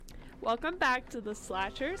Welcome back to the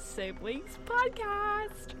Slasher Siblings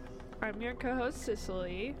Podcast. I'm your co-host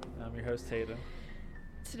Cicely. I'm your host Hayden.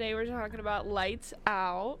 Today we're talking about Lights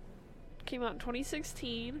Out. Came out in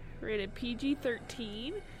 2016, rated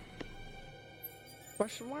PG-13.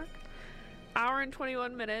 Question mark? Hour and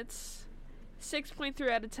 21 minutes. 6.3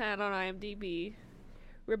 out of 10 on IMDb.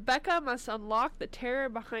 Rebecca must unlock the terror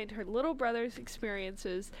behind her little brother's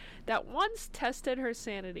experiences that once tested her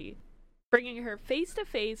sanity, bringing her face to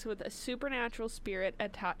face with a supernatural spirit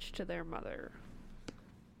attached to their mother.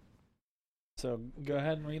 So go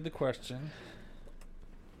ahead and read the question.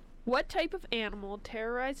 What type of animal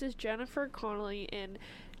terrorizes Jennifer Connelly in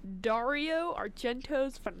Dario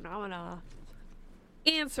Argento's Phenomena?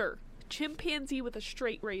 Answer: chimpanzee with a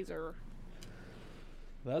straight razor.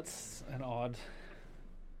 That's an odd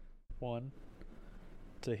one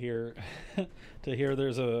to hear. To hear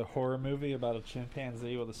there's a horror movie about a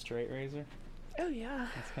chimpanzee with a straight razor. Oh yeah,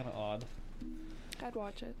 That's kind of odd. I'd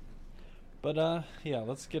watch it. But yeah,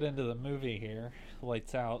 let's get into the movie here.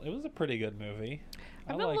 Lights Out. It was a pretty good movie.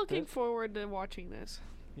 I've been looking forward to watching this.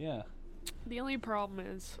 Yeah. The only problem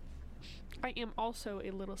is I am also a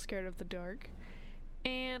little scared of the dark,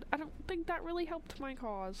 and I don't think that really helped my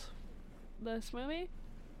cause. This movie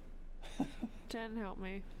didn't help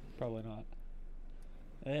me. Probably not.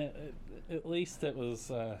 At least it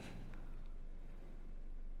was.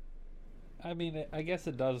 I mean, I guess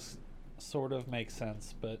it does sort of make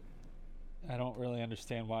sense, but I don't really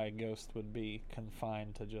understand why a ghost would be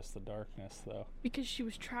confined to just the darkness, though. Because she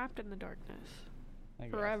was trapped in the darkness I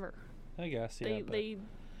guess. forever. I guess, yeah.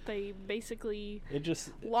 They basically it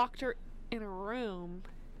just locked her in a room.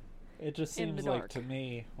 It just in seems the like dark. to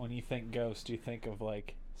me, when you think ghost, you think of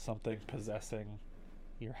like something possessing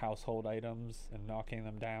your household items and knocking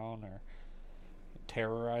them down or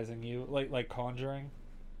terrorizing you, like Conjuring.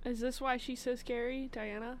 Is this why she's so scary,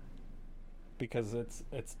 Diana? Because it's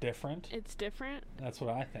different. It's different. That's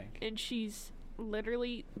what I think. And she's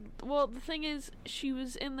literally, well, the thing is, she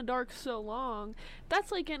was in the dark so long.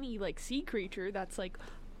 That's like any like sea creature that's like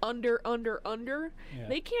under. Yeah.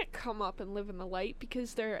 They can't come up and live in the light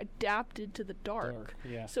because they're adapted to the dark.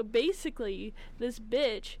 Yeah. So basically, this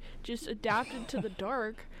bitch just adapted to the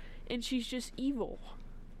dark, and she's just evil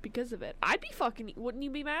because of it. I'd be fucking. Wouldn't you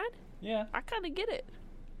be mad? Yeah. I kind of get it.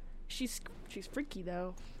 She's freaky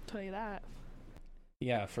though. I'll tell you that.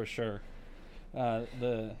 Yeah, for sure.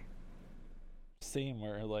 The scene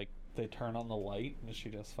where like they turn on the light and she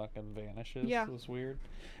just fucking vanishes was weird.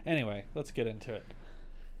 Anyway, let's get into it.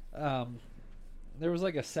 There was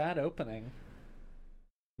like a sad opening.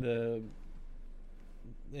 And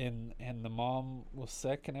the mom was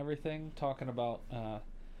sick and everything, talking about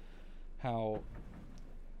how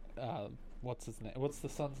what's his name? What's the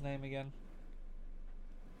son's name again?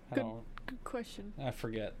 Good question. I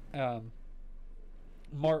forget.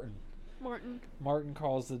 Martin. Martin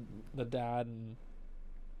calls the dad and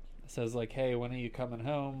says like, "Hey, when are you coming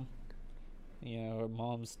home? You know,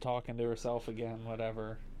 mom's talking to herself again,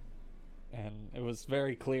 whatever." And it was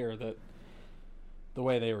very clear that the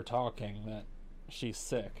way they were talking that she's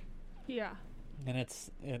sick. Yeah. And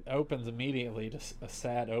it opens immediately to a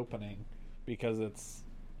sad opening because it's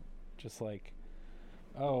just like,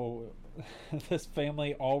 oh, this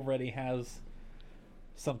family already has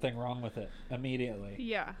something wrong with it immediately.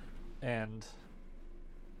 Yeah. And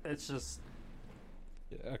it's just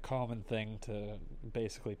a common thing to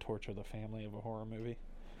basically torture the family of a horror movie.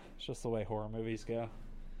 It's just the way horror movies go.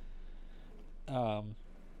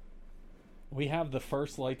 We have the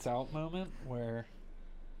first Lights Out moment where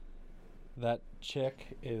that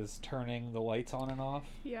chick is turning the lights on and off.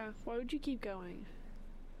 Yeah. Why would you keep going?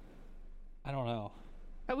 I don't know.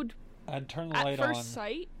 I'd turn the light on. At first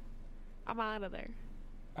sight, I'm out of there.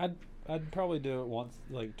 I'd probably do it once,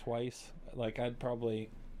 like twice. Like I'd probably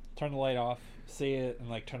turn the light off, see it, and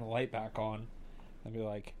like turn the light back on, and be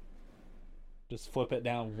like, just flip it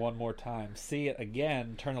down one more time, see it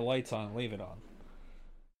again, turn the lights on, and leave it on.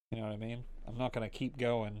 You know what I mean? I'm not gonna keep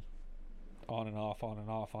going on and off, on and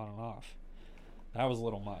off, on and off. That was a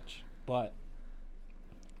little much, but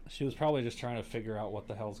she was probably just trying to figure out what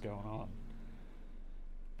the hell's going on.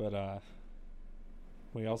 But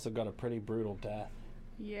we also got a pretty brutal death.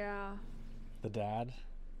 Yeah. The dad.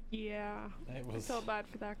 Yeah. I felt bad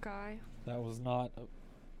for that guy. That was not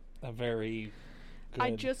a very good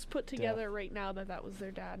I just put together death. right now that was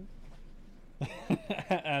their dad.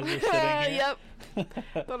 As you're sitting here? Yep.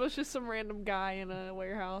 That was just some random guy in a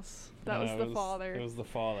warehouse. That was the father. It was the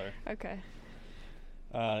father. Okay.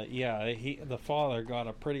 Yeah, the father got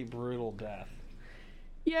a pretty brutal death.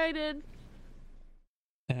 Yeah, I did.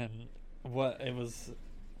 And what it was,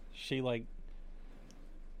 she like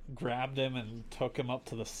grabbed him and took him up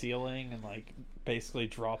to the ceiling and like basically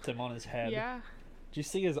dropped him on his head. Yeah. Did you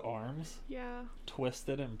see his arms Yeah.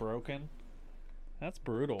 twisted and broken? That's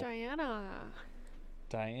brutal. Diana.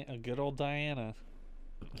 A good old Diana.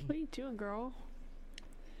 What are you doing, girl?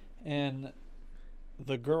 And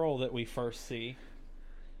the girl that we first see,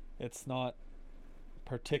 it's not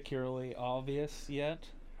particularly obvious yet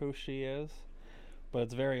who she is, but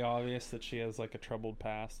it's very obvious that she has like a troubled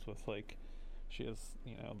past with like, she has,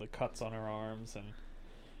 you know, the cuts on her arms, and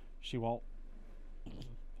she's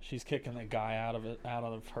kicking the guy out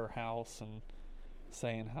of her house and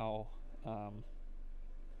saying how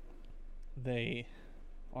they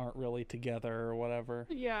aren't really together or whatever.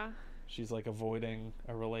 Yeah. She's like avoiding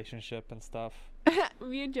a relationship and stuff.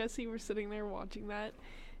 Me and Jesse were sitting there watching that,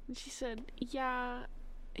 and she said, yeah,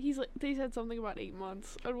 they said something about 8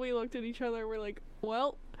 months, and we looked at each other, we're like,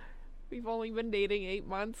 well, we've only been dating 8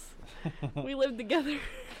 months. We lived together.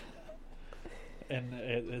 And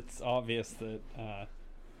it's obvious that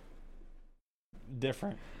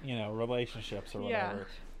different, you know, relationships or whatever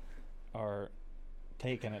are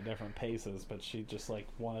taken at different paces, but she just like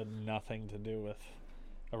wanted nothing to do with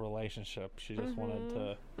a relationship. She just wanted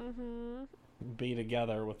to be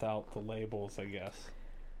together without the labels, I guess.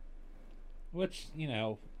 Which, you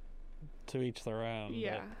know, to each their own.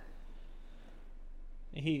 Yeah.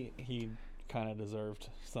 He kind of deserved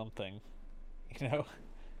something, you know.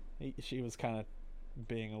 She was kind of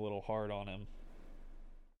being a little hard on him,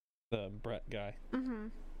 the Brett guy.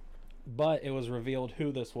 But it was revealed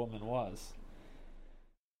who this woman was.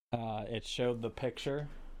 It showed the picture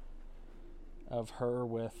of her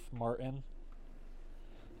with Martin,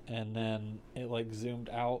 and then it like zoomed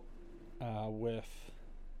out with,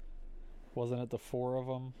 wasn't it the 4 of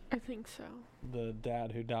them? I think so. The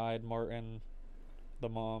dad who died, Martin, the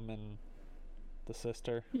mom, and the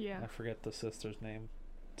sister. Yeah. I forget the sister's name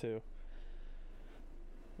too,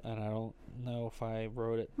 and I don't know if I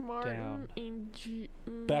wrote it Martin down. and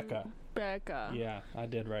Becca. Becca. Yeah, I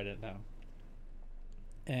did write it down.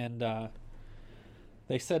 And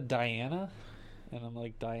they said Diana, and I'm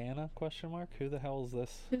like, Diana, question mark? Who the hell is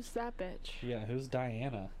this? Who's that bitch? Yeah, who's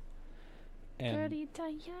Diana? And Dirty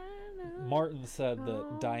Diana. Martin said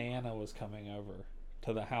that Diana was coming over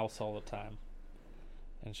to the house all the time.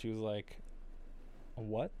 And she was like,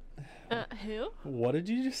 what? Who? What did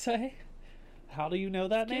you just say? How do you know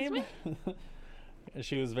that Excuse name?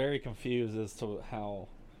 She was very confused as to how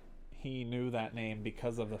he knew that name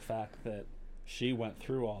because of the fact that she went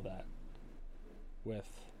through all that with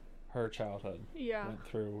her childhood. Yeah. Went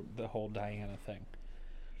through the whole Diana thing.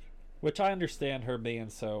 Which I understand her being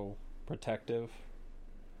so protective.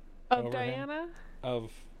 Of over him. Diana?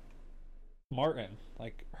 Of Martin.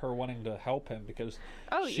 Like, her wanting to help him because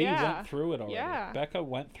she yeah. went through it already. Yeah. Becca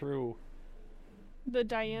went through The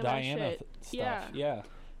Diana shit. stuff. Yeah.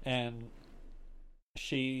 And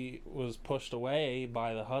she was pushed away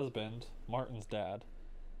by the husband, Martin's dad.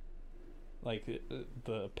 Like,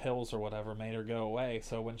 the pills or whatever made her go away.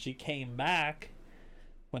 So when she came back,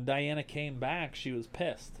 when Diana came back, she was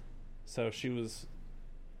pissed. So she was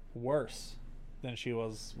worse than she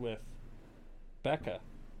was with Becca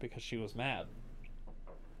because she was mad.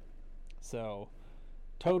 So,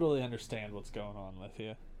 totally understand what's going on with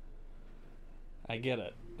you. I get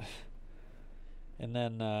it. And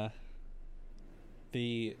then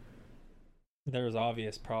there's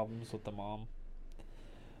obvious problems with the mom.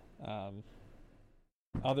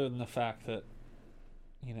 Other than the fact that,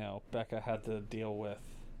 you know, Becca had to deal with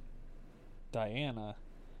Diana,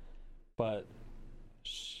 but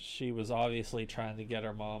she was obviously trying to get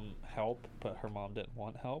her mom help, but her mom didn't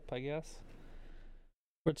want help, I guess.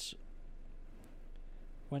 Which,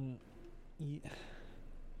 when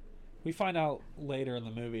we find out later in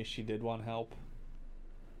the movie she did want help,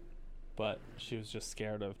 but she was just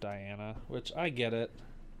scared of Diana, which I get it,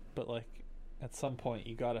 but like at some point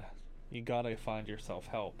you gotta find yourself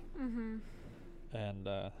help. And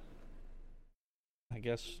I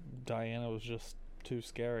guess Diana was just too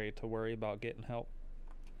scary to worry about getting help.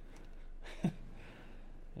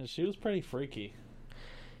 And she was pretty freaky.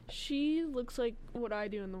 She looks like what I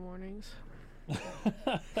do in the mornings.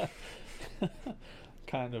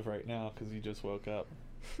 Kind of right now because you just woke up.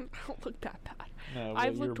 I don't look that bad. No,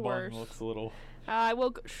 I've your looked bum worse. Looks a little. I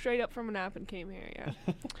woke straight up from a nap and came here.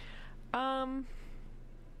 Yeah.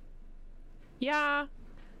 Yeah.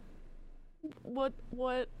 What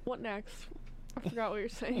next? I forgot what you're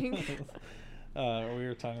saying. We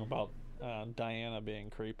were talking about Diana being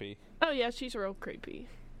creepy. Oh yeah, she's real creepy.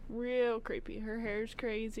 Real creepy. Her hair's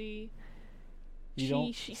crazy.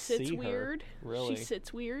 She sits see her, weird. really. She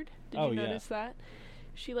sits weird. Did Oh, you yeah. notice that?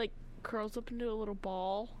 She like curls up into a little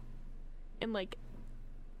ball And like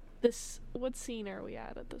this, what scene are we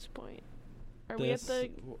at this point? Are we at the?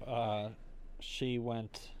 She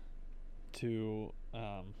went to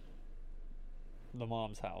the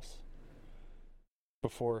mom's house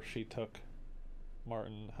before she took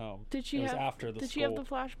Martin home. Did she it was have? After the did school. she have the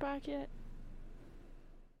flashback yet?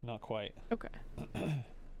 Not quite. Okay.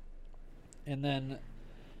 And then,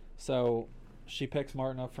 so she picks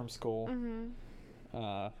Martin up from school.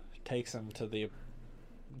 Mm-hmm. Takes him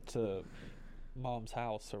to mom's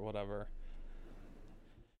house or whatever.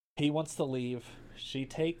 He wants to leave. She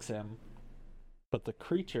takes him, but the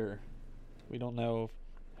creature, we don't know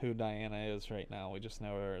who Diana is right now. We just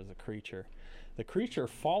know her as a creature. The creature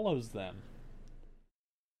follows them,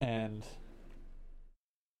 and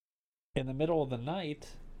in the middle of the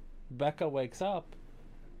night, Becca wakes up,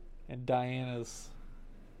 and Diana's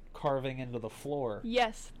carving into the floor.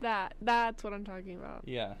 Yes, that's what I'm talking about.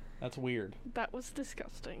 Yeah, that's weird. That was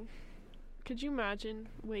disgusting. Could you imagine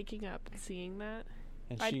waking up and seeing that?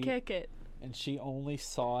 And I'd kick it. And she only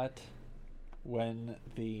saw it when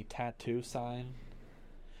the tattoo sign.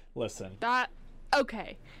 Listen.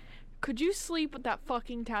 Okay. Could you sleep with that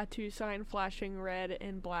fucking tattoo sign flashing red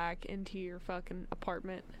and black into your fucking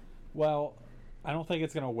apartment? Well, I don't think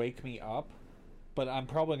it's going to wake me up, but I'm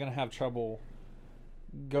probably going to have trouble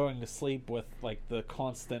going to sleep with like the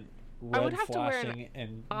constant red I would have flashing to wear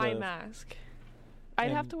and eye mask.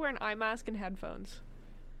 I'd have to wear an eye mask and headphones.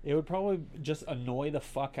 It would probably just annoy the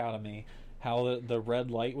fuck out of me how the red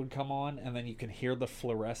light would come on and then you can hear the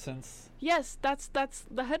fluorescence. Yes, that's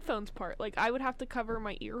the headphones part. Like, I would have to cover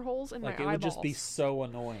my ear holes and like my it eyeballs. would just be so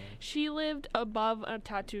annoying. She lived above a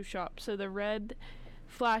tattoo shop, so the red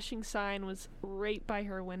flashing sign was right by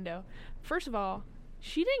her window. First of all,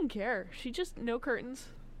 she didn't care. She just, no curtains.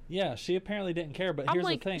 Yeah, she apparently didn't care, but here's I'm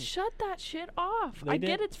like, the thing. Shut that shit off. I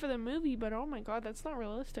get it's for the movie, but oh my god, that's not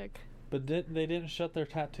realistic. But they didn't shut their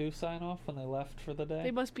tattoo sign off when they left for the day?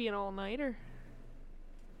 They must be an all-nighter.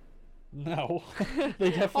 No. They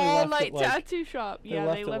definitely all-night left tattoo shop.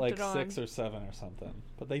 Yeah, they left like it on. 6 or 7 or something.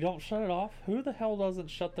 But they don't shut it off? Who the hell doesn't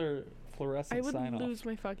shut their fluorescent sign off? I would lose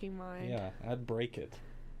my fucking mind. Yeah, I'd break it.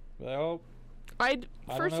 Well,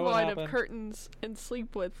 First of all, I'd have curtains and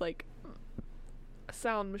sleep with, like, a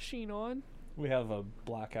sound machine on. We have a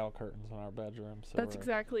blackout curtains in our bedroom. So that's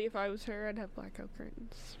exactly, if I was her, I'd have blackout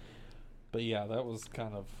curtains. But yeah, that was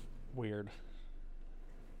kind of weird.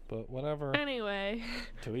 But whatever. Anyway.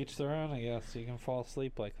 To each their own, I guess. You can fall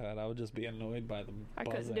asleep like that. I would just be annoyed by the buzzing. I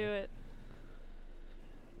couldn't do it.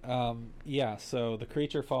 Yeah, so the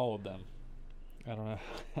creature followed them. I don't know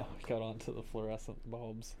how it got onto the fluorescent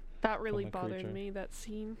bulbs. That really bothered me, that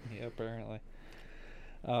scene. Yeah, apparently.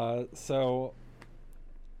 So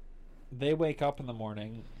they wake up in the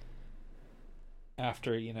morning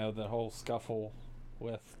after, the whole scuffle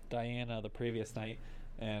with Diana the previous night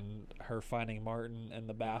and her finding Martin in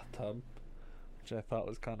the bathtub, which I thought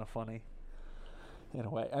was kind of funny in a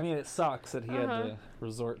way. I mean, it sucks that he had to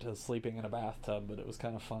resort to sleeping in a bathtub, but it was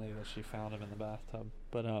kind of funny that she found him in the bathtub.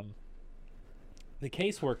 But the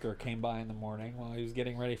caseworker came by in the morning while he was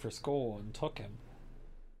getting ready for school and took him.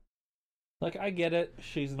 Like, I get it,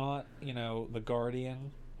 she's not, the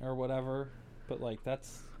guardian or whatever, but like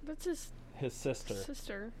that's his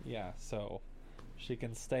sister. Yeah, so she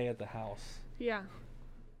can stay at the house. Yeah.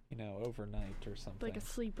 Overnight or something. Like a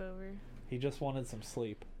sleepover. He just wanted some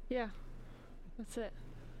sleep. Yeah. That's it.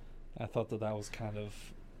 I thought that was kind of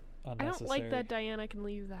unnecessary. I don't like that Diana can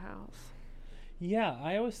leave the house. Yeah,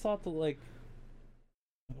 I always thought that,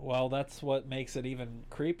 well, that's what makes it even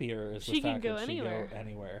creepier is the fact that she can go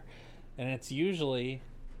anywhere. And it's usually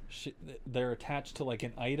they're attached to like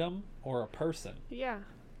an item or a person. Yeah.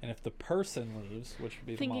 And if the person leaves, which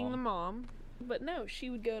would be the mom, but no,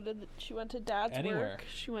 she would go to she went to dad's work.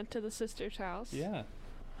 She went to the sister's house. Yeah.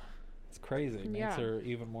 It's crazy. It makes her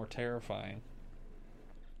even more terrifying.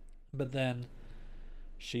 But then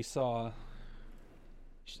she saw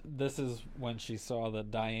this is when she saw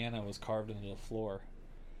that Diana was carved into the floor.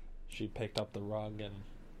 She picked up the rug and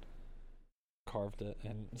carved it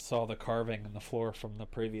and saw the carving in the floor from the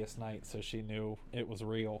previous night, so she knew it was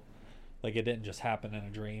real. Like, it didn't just happen in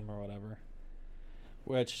a dream or whatever.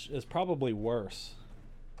 Which is probably worse,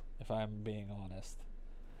 if I'm being honest.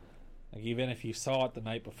 Like, even if you saw it the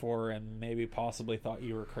night before and maybe possibly thought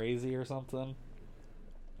you were crazy or something,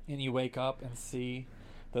 and you wake up and see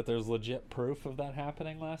that there's legit proof of that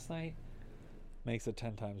happening last night, makes it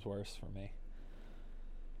 10 times worse for me.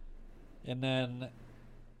 And then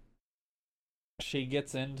she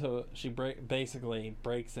basically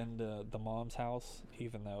breaks into the mom's house,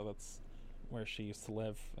 even though that's where she used to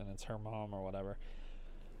live and it's her mom or whatever.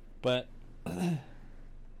 But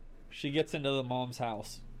she gets into the mom's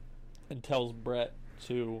house and tells Brett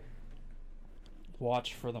to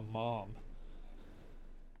watch for the mom.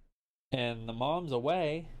 And the mom's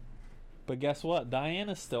away, but guess what?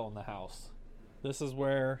 Diana's still in the house. This is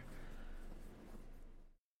where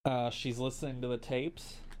she's listening to the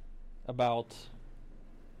tapes about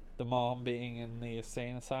the mom being in the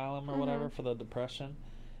insane asylum or whatever for the depression,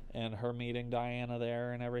 and her meeting Diana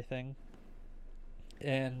there and everything.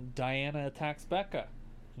 And Diana attacks Becca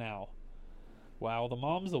now while the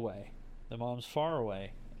mom's away. The mom's far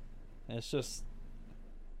away. And it's just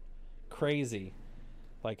crazy,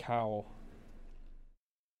 like how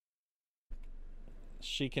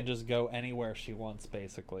she can just go anywhere she wants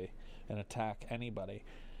basically and attack anybody.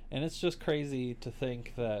 And it's just crazy to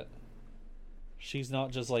think that she's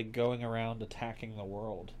not just like going around attacking the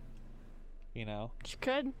world, you know? She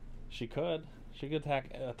could. She could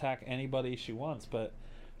attack anybody she wants, but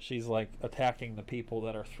she's like attacking the people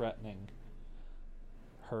that are threatening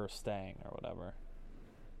her staying or whatever.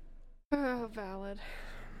 Oh, valid.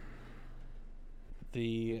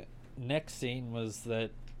 The next scene was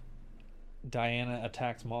that Diana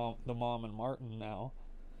attacks the mom and Martin now.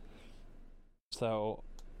 So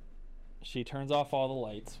she turns off all the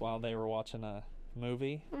lights while they were watching a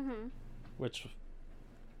movie, which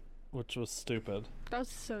was stupid. That was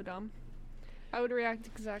so dumb. I would react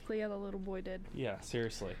exactly how the little boy did. Yeah,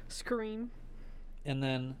 seriously. Scream. And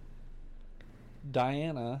then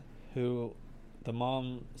Diana, who the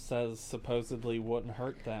mom says supposedly wouldn't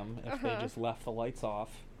hurt them if they just left the lights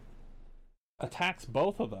off, attacks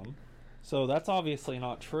both of them. So that's obviously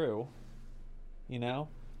not true, you know?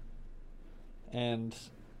 And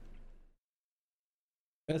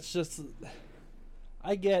it's just,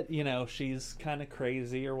 I get, you know, she's kind of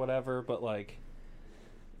crazy or whatever, but like,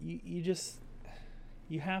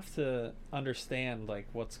 you have to understand like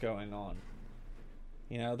what's going on.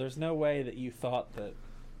 You know, there's no way that you thought that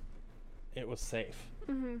it was safe.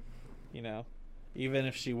 You know, even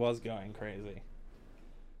if she was going crazy.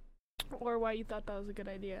 Or why you thought that was a good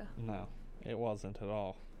idea. No, it wasn't at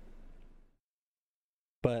all.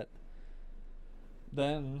 But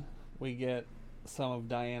then we get some of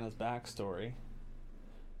Diana's backstory.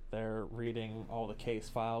 They're reading all the case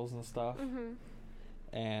files and stuff.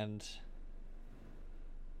 And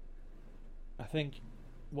I think,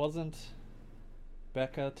 wasn't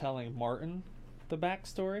Becca telling Martin the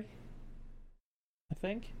backstory? I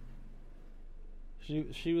think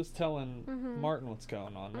she was telling Martin what's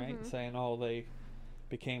going on, right? Saying, oh, they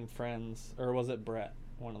became friends, or was it Brett?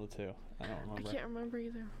 One of the two. I don't remember. I can't remember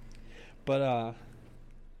either. But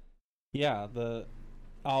yeah, it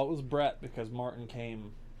was Brett because Martin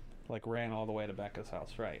ran all the way to Becca's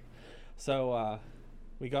house, right? So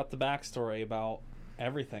we got the backstory about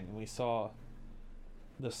everything. We saw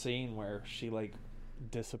the scene where she like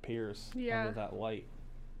disappears under that light,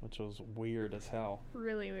 which was weird as hell.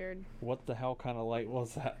 Really weird. What the hell kind of light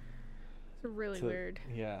was that? It's really weird.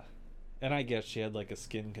 Yeah. And I guess she had like a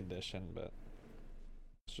skin condition, but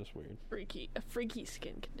it's just weird. A freaky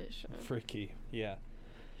skin condition. Freaky, yeah.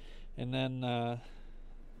 And then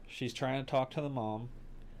she's trying to talk to the mom,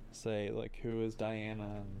 say like, who is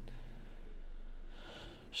Diana, and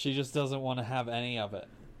she just doesn't want to have any of it.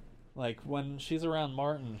 Like when she's around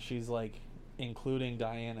Martin, she's like including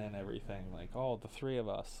Diana and everything, like, oh, the three of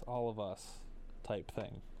us, all of us type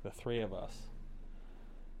thing, the three of us,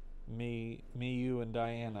 me, you, and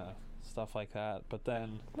Diana, stuff like that. But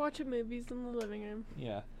then watching movies in the living room.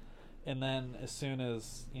 Yeah. And then as soon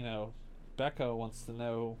as, you know, Becca wants to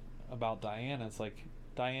know about Diana, it's like,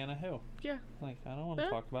 Diana who? Yeah. Like, I don't want to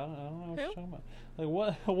talk about it. I don't know what you're talking about.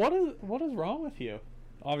 Like, what is wrong with you?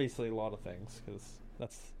 Obviously a lot of things, because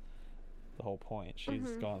that's the whole point. She's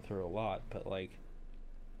gone through a lot, but like,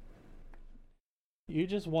 you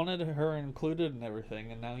just wanted her included in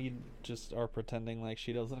everything, and now you just are pretending like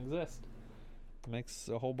she doesn't exist. It makes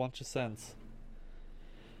a whole bunch of sense.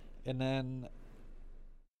 And then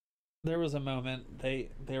there was a moment they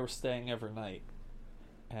were staying every night,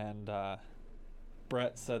 and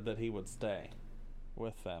Brett said that he would stay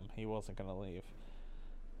with them. He wasn't going to leave.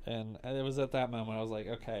 And it was at that moment I was like,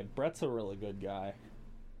 okay, Brett's a really good guy.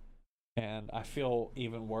 And I feel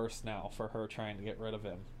even worse now for her trying to get rid of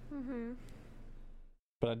him.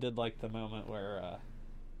 But I did like the moment where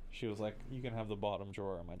she was like, you can have the bottom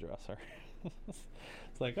drawer of my dresser.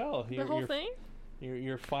 It's like, oh, the whole thing?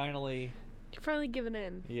 You're finally giving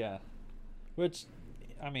in. Yeah. Which,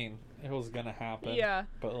 I mean, it was gonna happen. Yeah.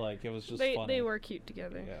 But like, it was just funny. They were cute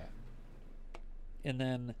together. Yeah. And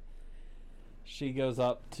then she goes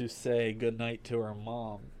up to say goodnight to her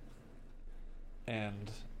mom,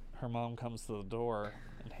 and her mom comes to the door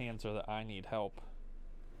and hands her the I need help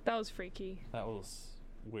That was freaky. That was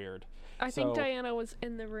weird. I think So- Diana was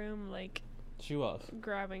in the room, like, She was.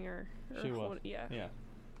 grabbing her. Or She was. Yeah.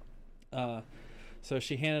 Yeah. So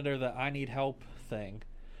she handed her the I need help thing,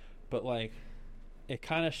 but like, it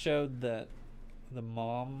kind of showed that the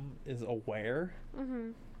mom is aware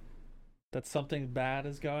Mm-hmm. that something bad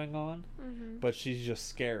is going on, Mm-hmm. but she's just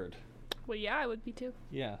scared. Well, yeah, I would be too.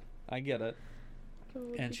 Yeah, I get it. I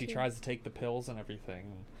would And be she too. tries to take the pills and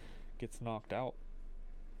everything and gets knocked out.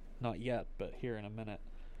 Not yet, but here in a minute.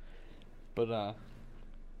 But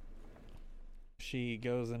she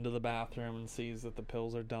goes into the bathroom and sees that the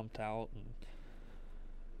pills are dumped out, and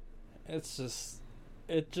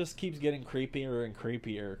it just keeps getting creepier and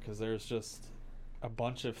creepier, because there's just a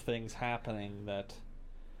bunch of things happening that,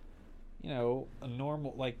 you know, a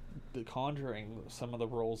normal, like The Conjuring, some of the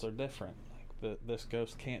rules are different. Like this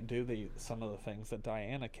ghost can't do some of the things that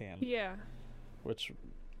Diana can, Yeah. which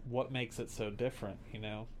what makes it so different, you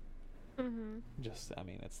know? Mm-hmm. Just, I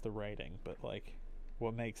mean, it's the writing, but like,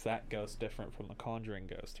 what makes that ghost different from the Conjuring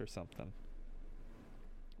ghost or something?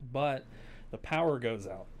 But the power goes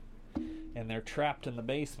out, and they're trapped in the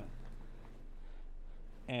basement.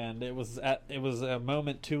 And it was a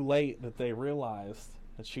moment too late that they realized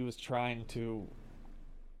that she was trying to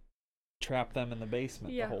trap them in the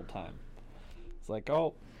basement Yeah. the whole time. It's like,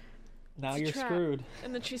 oh, now It's a you're trap. screwed.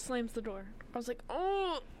 And then she slams the door. I was like,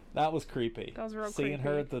 oh! That was creepy. That was real Seeing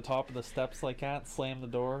her creepy. at the top of the steps like that, slam the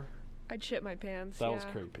door. I'd shit my pants. That was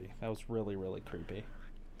yeah. creepy. That was really, really creepy.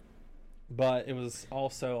 But it was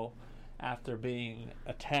also after being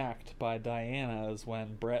attacked by Diana is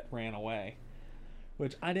when Brett ran away.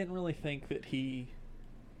 Which I didn't really think that he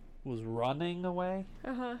was running away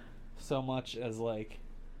Uh-huh. so much as like,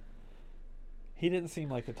 he didn't seem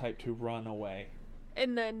like the type to run away.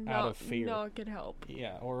 And then Out of fear. not get help.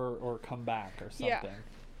 Yeah, or come back or something. Yeah.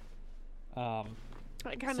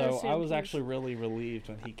 I kind of So assumed I was he actually really relieved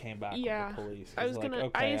when he came back Yeah. with the police. I was like, gonna.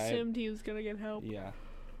 okay, I assumed he was gonna get help. Yeah.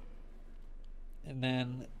 And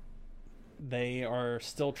then they are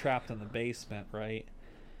still trapped in the basement, right?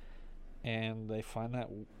 And they find that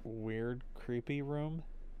weird, creepy room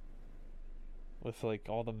with like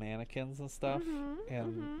all the mannequins and stuff, Mhm,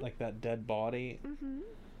 and mhm. like that dead body. Mm-hmm.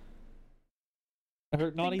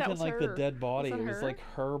 Or not think that even was like the her. dead body. Was that it was her? like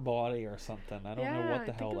her body or something. I don't know what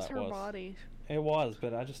the hell I think that it was. was. Her body. It was,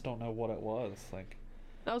 but I just don't know what it was. Like,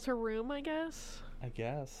 That was her room, I guess. I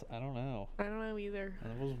guess I don't know. I don't know either.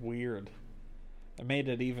 And it was weird. It made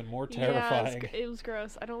it even more Yeah, terrifying. it was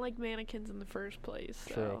gross. I don't like mannequins in the first place.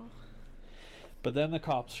 So. True. But then the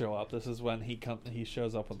cops show up. This is when he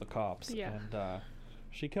shows up with the cops. Yeah. And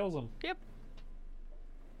she kills him. Yep.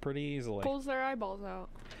 Pretty easily. Pulls their eyeballs out.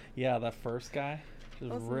 Yeah, that first guy just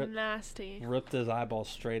That was nasty. ripped his eyeball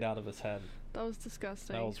straight out of his head. That was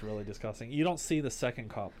disgusting. That was really disgusting. You don't see the second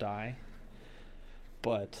cop die,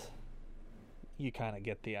 but you kind of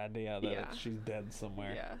get the idea that Yeah. she's dead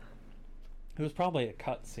somewhere. Yeah. It was probably a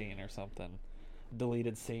cut scene or something.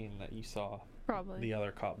 Deleted scene that you saw Probably. the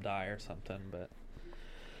other cop die or something, but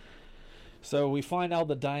so we find out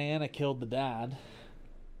that Diana killed the dad.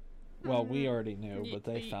 Well, we already knew, but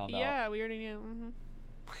they found out. Yeah, we already knew. Mm-hmm.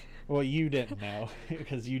 Well, you didn't know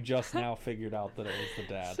because you just now figured out that it was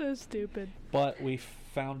the dad. So stupid. But we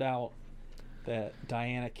found out that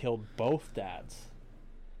Diana killed both dads.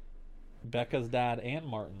 Becca's dad and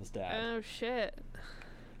Martin's dad. Oh shit.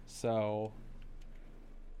 So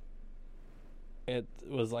it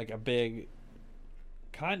was like a big,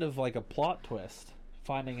 kind of like a plot twist,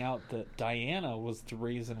 finding out that Diana was the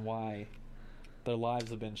reason why their lives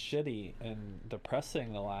have been shitty and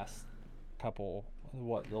depressing the last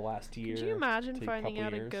the last year. Could you imagine to finding couple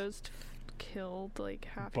out years. a ghost killed like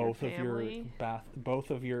half both your of your family? both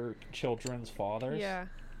of your children's fathers? Yeah.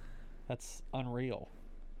 That's unreal.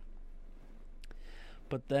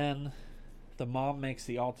 But then the mom makes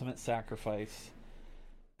the ultimate sacrifice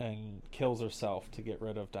and kills herself to get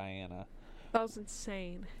rid of Diana. That was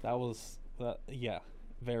insane. Yeah,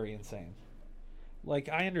 very insane. Like,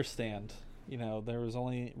 I understand, there was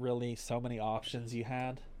only really so many options you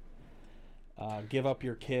had. Give up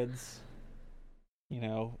your kids,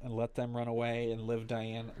 and let them run away and live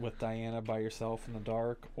with Diana by yourself in the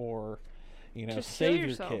dark, or Just save kill your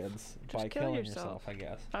yourself. kids Just by kill killing yourself. yourself, I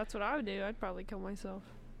guess. That's what I would do. I'd probably kill myself.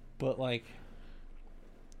 But like,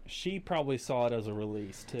 she probably saw it as a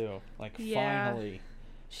release too. Like, Yeah.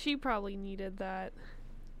 She probably needed that.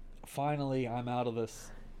 finally I'm out of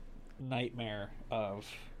this nightmare of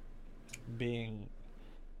being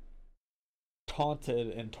taunted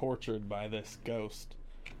and tortured by this ghost.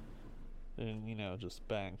 And just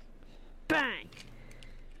bang. Bang!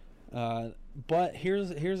 But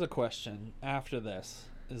here's a question after this,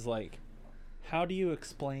 is like, how do you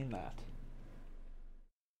explain that?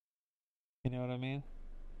 You know what I mean?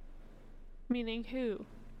 Meaning who?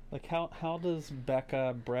 Like, how does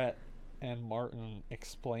Becca, Brett, and Martin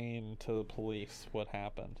explain to the police what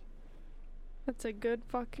happened? That's a good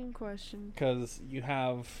fucking question. Because you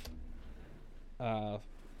have,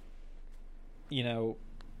 you know,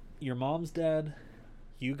 your mom's dead,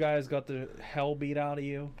 you guys got the hell beat out of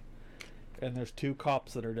you, and there's 2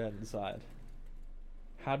 cops that are dead inside.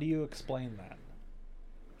 How do you explain that?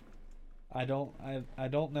 I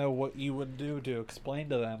don't know what you would do to explain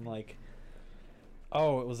to them, like,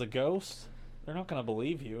 oh, it was a ghost? They're not going to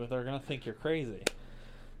believe you. They're going to think you're crazy.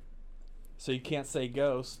 So you can't say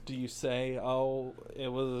ghost. Do you say, oh, it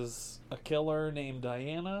was a killer named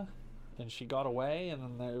Diana and she got away and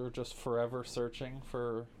then they were just forever searching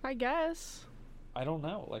for... I guess. I don't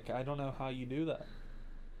know. Like, I don't know how you do that.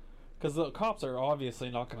 Because the cops are obviously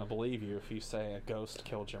not going to believe you if you say a ghost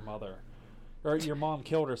killed your mother. Or your mom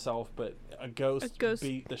killed herself, but a ghost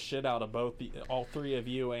beat the shit out of all 3 of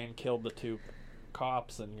you and killed the 2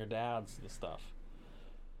 cops and your dads and stuff.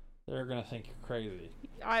 They're gonna think you're crazy.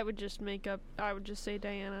 I would just say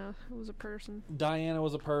Diana was a person. Diana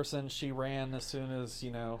was a person. She ran as soon as,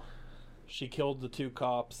 you know, she killed the 2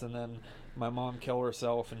 cops, and then my mom killed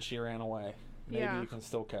herself and she ran away. Maybe you can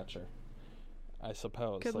still catch her, I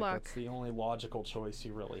suppose. Good luck. That's the only logical choice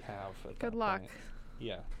you really have at Good that luck. point.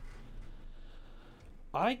 Yeah.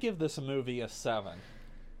 I give this a movie a 7.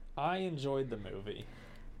 I enjoyed the movie.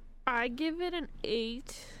 I give it an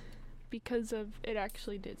 8 because of it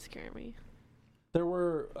actually did scare me. There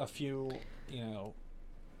were a few, you know,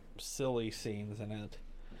 silly scenes in it.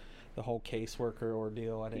 The whole caseworker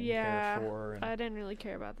ordeal I didn't care for. And I didn't really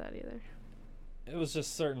care about that either. it was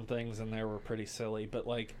just certain things in there were pretty silly, but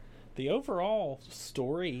like the overall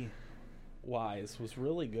story wise was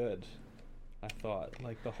really good. I thought,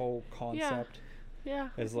 like, the whole concept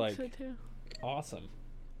is like so too. Awesome.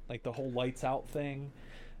 Like the whole lights out thing,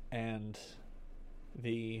 and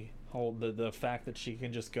the whole the fact that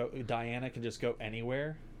Diana can just go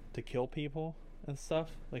anywhere to kill people and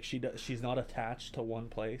stuff. Like she's not attached to one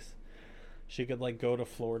place. She could like go to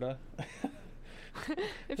Florida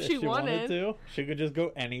if she wanted to. She could just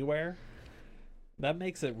go anywhere. That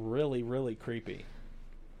makes it really, really creepy.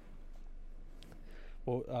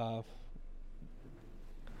 Well,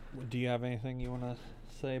 do you have anything you want to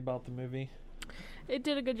say about the movie? It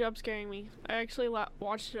did a good job scaring me. I actually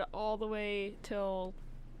watched it all the way till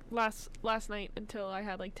last night until I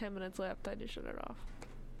had like 10 minutes left. I just shut it off.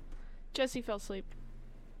 Jesse fell asleep.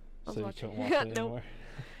 So you couldn't watch it anymore?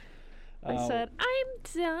 I said, I'm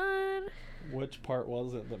done. Which part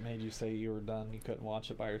was it that made you say you were done? You couldn't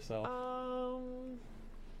watch it by yourself?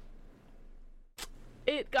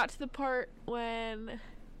 It got to the part when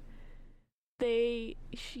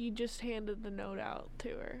she just handed the note out to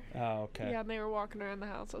her. Oh, okay. Yeah, and they were walking around the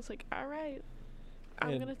house. I was like, all right,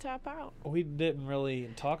 I'm gonna tap out. We didn't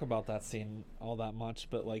really talk about that scene all that much,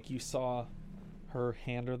 but like you saw her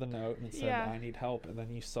hand her the note and it said, I need help, and then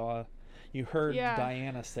you heard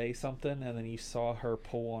Diana say something, and then you saw her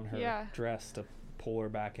pull on her dress to pull her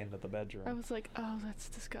back into the bedroom. I was like, oh, that's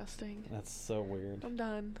disgusting. That's so weird. I'm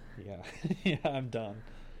done. Yeah. Yeah, I'm done.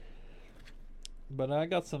 But I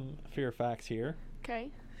got some fear facts here.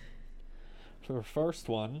 Okay. For the first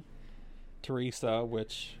one, Teresa,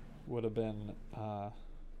 which would have been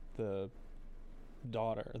the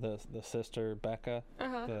daughter, the sister, Becca.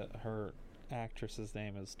 Her actress's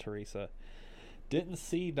name is Teresa. Didn't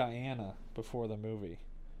see Diana before the movie.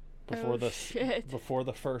 Before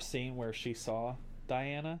the first scene where she saw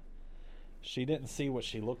Diana, she didn't see what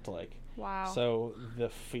she looked like. Wow. So the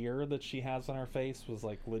fear that she has on her face was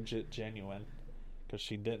like legit genuine, because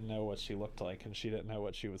she didn't know what she looked like and she didn't know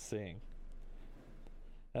what she was seeing.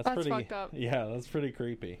 That's pretty fucked up. Yeah, that's pretty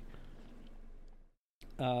creepy.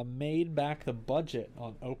 Made back the budget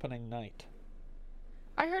on opening night.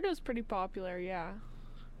 I heard it was pretty popular, yeah.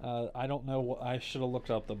 I don't know. I should have looked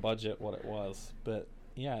up the budget, what it was, but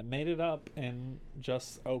yeah, it made it up in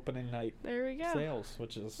just opening night there we go. sales,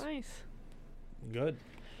 which is nice. Good.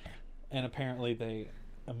 And apparently they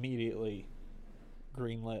immediately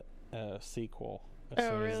greenlit a sequel as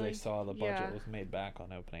soon as they saw the budget was made back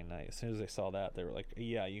on opening night. As soon as they saw that, they were like,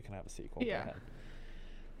 yeah, you can have a sequel. Yeah.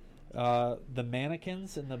 Go ahead. The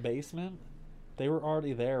mannequins in the basement, they were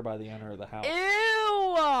already there by the owner of the house. Ew!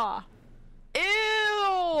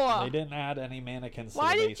 They didn't add any mannequins to the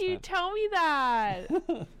basement. Why did you tell me that?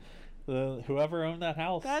 Whoever owned that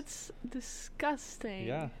house. That's disgusting.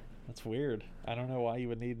 Yeah, that's weird. I don't know why you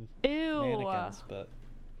would need mannequins, but...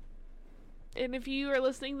 And if you are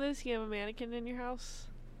listening to this, you have a mannequin in your house?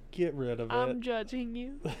 Get rid of I'm it. judging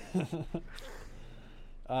you.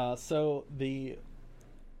 So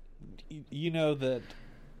you know that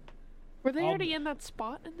Were they already in that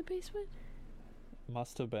spot in the basement?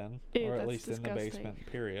 must have been, Ew, or at that's least in the disgusting. basement,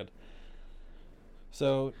 period.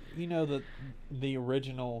 So you know that the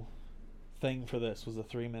original thing for this was a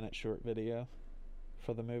 3-minute short video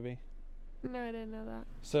for the movie. No, I didn't know that.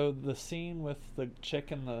 So the scene with the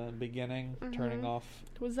chick in the beginning turning off,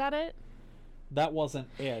 Was that it? that wasn't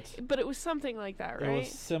it. But it was something like that, right? It was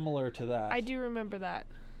similar to that. I do remember that.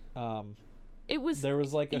 It was... There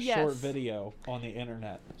was like a yes. short video on the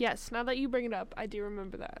internet. Yes, now that you bring it up, I do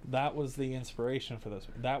remember that. That was the inspiration for this.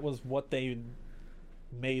 That was what they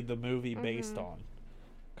made the movie based on.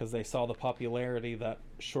 Because they saw the popularity that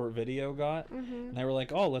short video got. And they were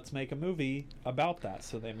like, oh, let's make a movie about that.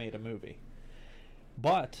 So they made a movie.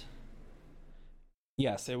 But,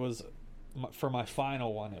 yes, it was... For my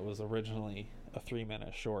final one, it was originally a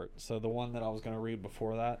 3-minute short. So the one that I was going to read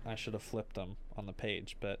before that, I should have flipped them on the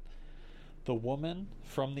page. But the woman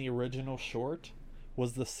from the original short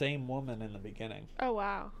was the same woman in the beginning. Oh,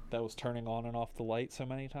 wow. That was turning on and off the light so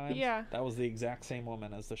many times. Yeah. That was the exact same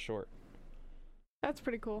woman as the short. That's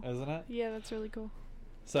pretty cool. Isn't it? Yeah, that's really cool.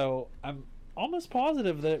 So I'm almost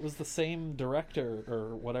positive that it was the same director,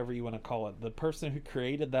 or whatever you want to call it. The person who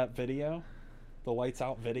created that video, the Lights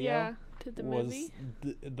Out video, Yeah, did the was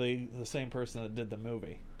movie? the same person that did the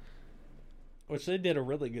movie. Which they did a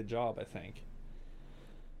really good job, I think.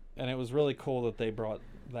 And it was really cool that they brought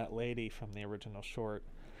that lady from the original short.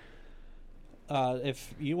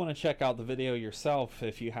 If you want to check out the video yourself,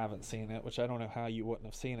 if you haven't seen it, which I don't know how you wouldn't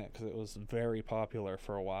have seen it because it was very popular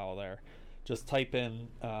for a while there, just type in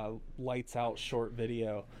Lights Out short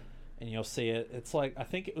video and you'll see it. It's like, I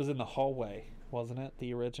think it was in the hallway, wasn't it?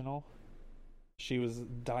 The original?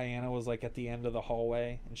 Diana was like at the end of the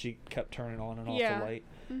hallway and she kept turning on and off the light.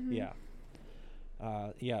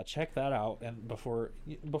 Yeah, check that out. And before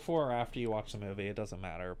or after you watch the movie, it doesn't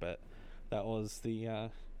matter, but that was the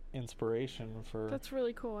inspiration for... That's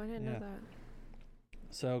really cool. I didn't know that.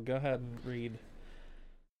 So go ahead and read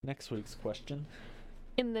next week's question.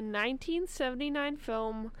 In the 1979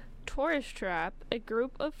 film Tourist Trap, a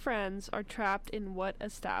group of friends are trapped in what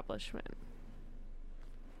establishment?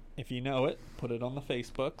 If you know it, put it on the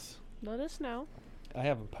Facebooks. Let us know. I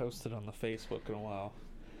haven't posted on the Facebook in a while.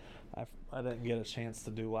 I didn't get a chance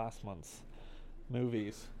to do last month's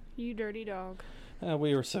movies. You dirty dog.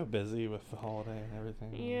 We were so busy with the holiday and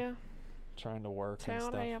everything. Yeah. And trying to work and That's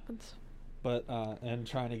how stuff. it happens. But and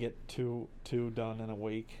trying to get two done in a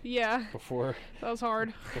week. Yeah. Before That was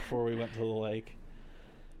hard. before we went to the lake.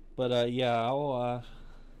 But yeah, I'll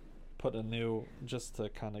put a new, just to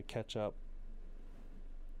kind of catch up.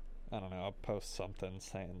 I don't know, I'll post something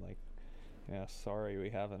saying like, yeah, sorry we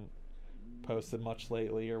haven't posted much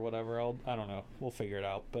lately or whatever. I don't know, we'll figure it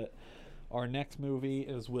out. But our next movie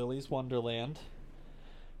is Willy's Wonderland,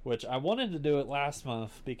 which I wanted to do it last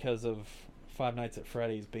month because of Five Nights at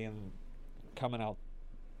Freddy's coming out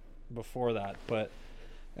before that, but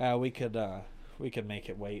we could make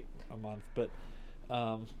it wait a month. But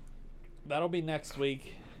that'll be next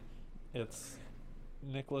week. It's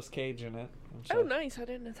Nicolas Cage in it. Oh, nice. I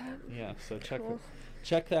didn't know that. Yeah, so Cool.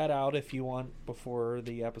 check that out if you want before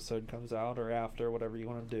the episode comes out or after, whatever you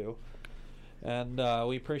want to do. And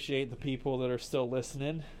we appreciate the people that are still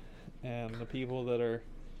listening and the people that are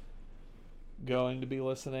going to be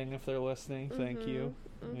listening if they're listening. Thank you.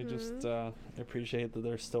 We just appreciate that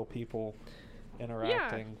there's still people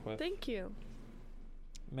interacting with. Thank you.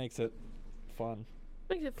 Makes it fun.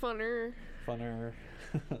 Makes it funner.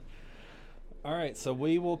 All right, so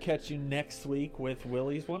we will catch you next week with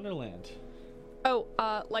Willy's Wonderland. Oh,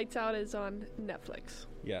 Lights Out is on Netflix.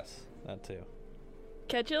 Yes, that too.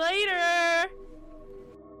 Catch you later!